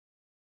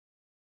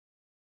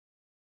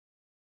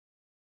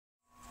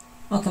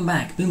Welcome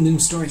back, Boom Boom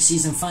Story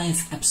Season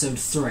 5, Episode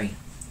 3.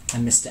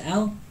 I'm Mr.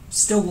 L,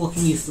 still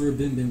walking you through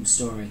Boom Boom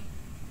Story.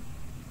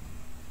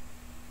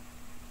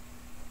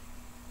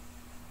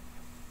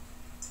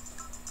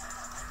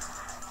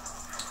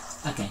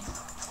 Okay,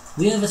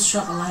 we have a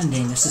shot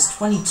landing. This is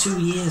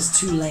 22 years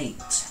too late.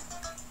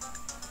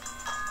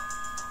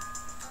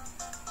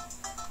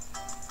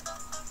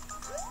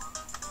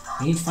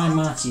 We need to find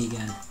Marty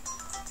again.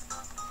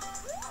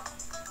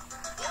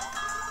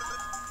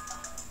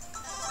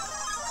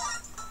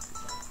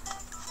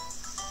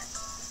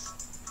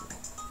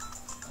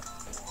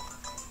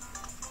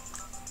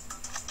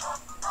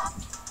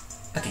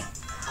 Okay.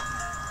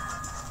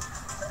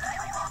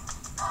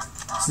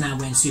 So now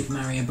we're in Super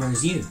Mario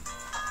Bros. U.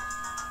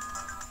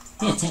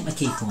 Here, take my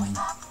key coin.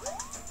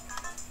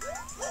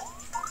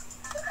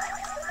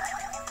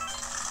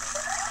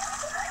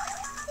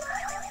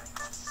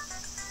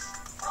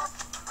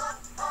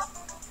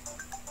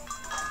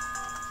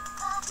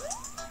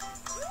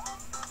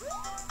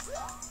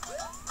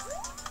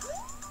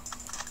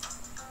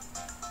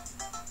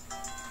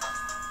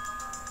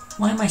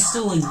 Why am I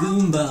still a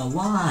Goomba?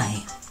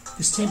 Why?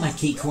 Just take my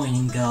key coin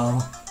and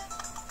go.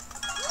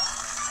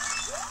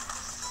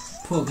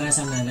 Poor guy's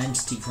having an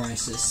identity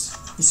crisis.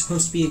 He's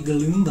supposed to be a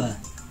Galoomba.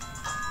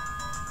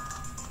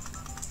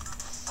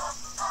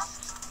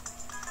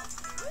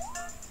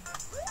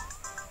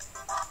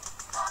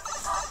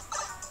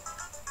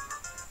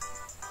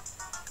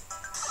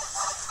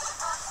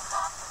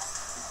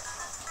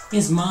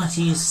 Here's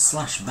Marty's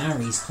 /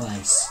 Barry's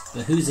place,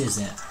 but whose is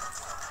it?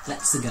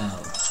 Let's go.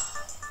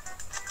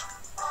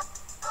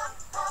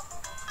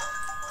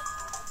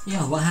 Yo,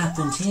 what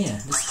happened here?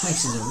 This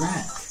place is a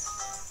wreck.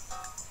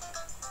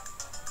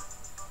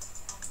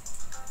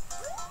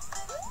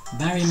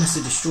 Barry must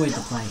have destroyed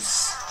the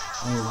place.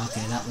 Oh,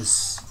 okay, that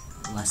was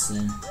less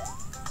than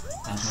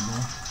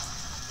admirable.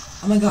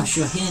 Oh my gosh,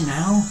 you're here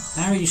now?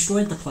 Barry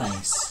destroyed the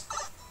place.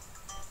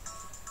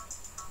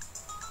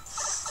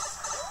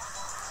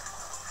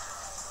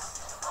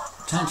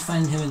 Time to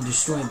find him and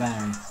destroy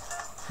Barry.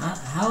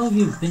 How have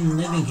you been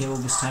living here all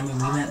this time when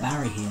we met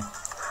Barry here?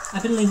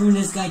 I've been living with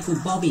this guy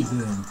called Bobby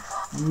Boom.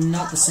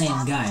 Not the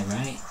same guy,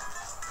 right?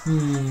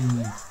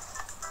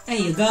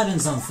 Hey, your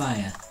garden's on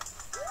fire.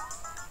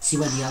 See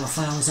where the yellow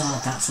flowers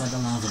are? That's where the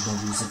lava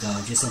bubbles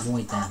go. Just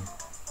avoid them.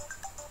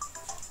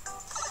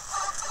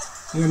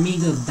 Your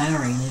amigo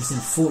Barry lives in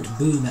Fort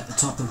Boom at the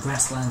top of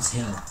Grasslands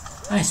Hill.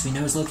 Nice, we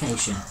know his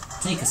location.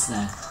 Take us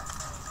there.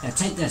 Now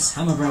take this.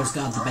 Hammer Bros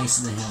guard the base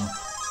of the hill.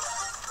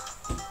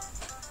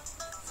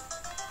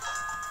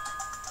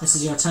 This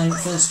is your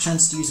first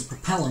chance to use a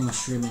propeller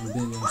mushroom in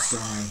Boom Boom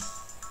Story.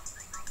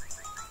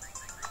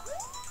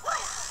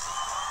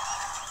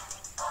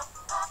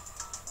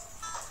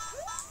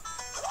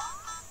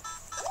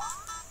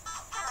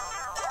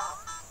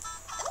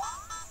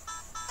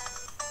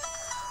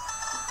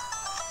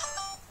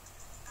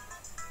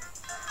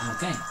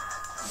 Okay.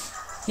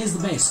 Here's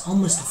the base,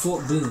 almost to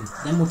Fort Boom.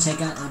 Then we'll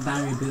take out that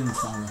Barry Boom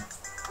fella.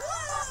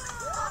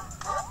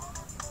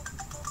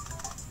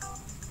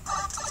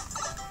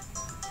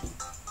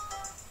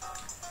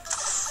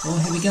 Oh,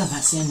 here we go,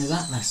 that's the end of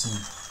that lesson.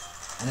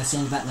 And that's the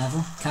end of that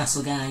level.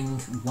 Castle Gang,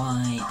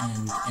 Y,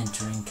 and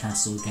entering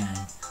Castle Gang.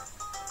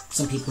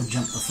 Some people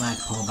jump the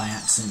flagpole by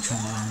accident trying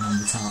to land on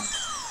the top.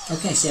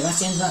 Okay, so yeah, that's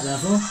the end of that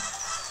level.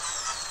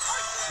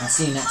 I'll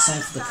see you next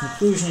time for the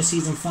conclusion of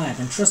Season 5.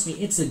 And trust me,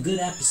 it's a good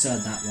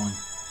episode, that one.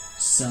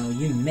 So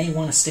you may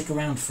want to stick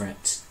around for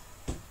it.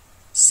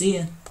 See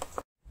ya!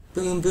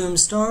 Boom Boom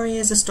Story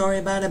is a story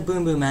about a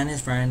Boom Boom and his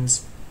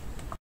friends.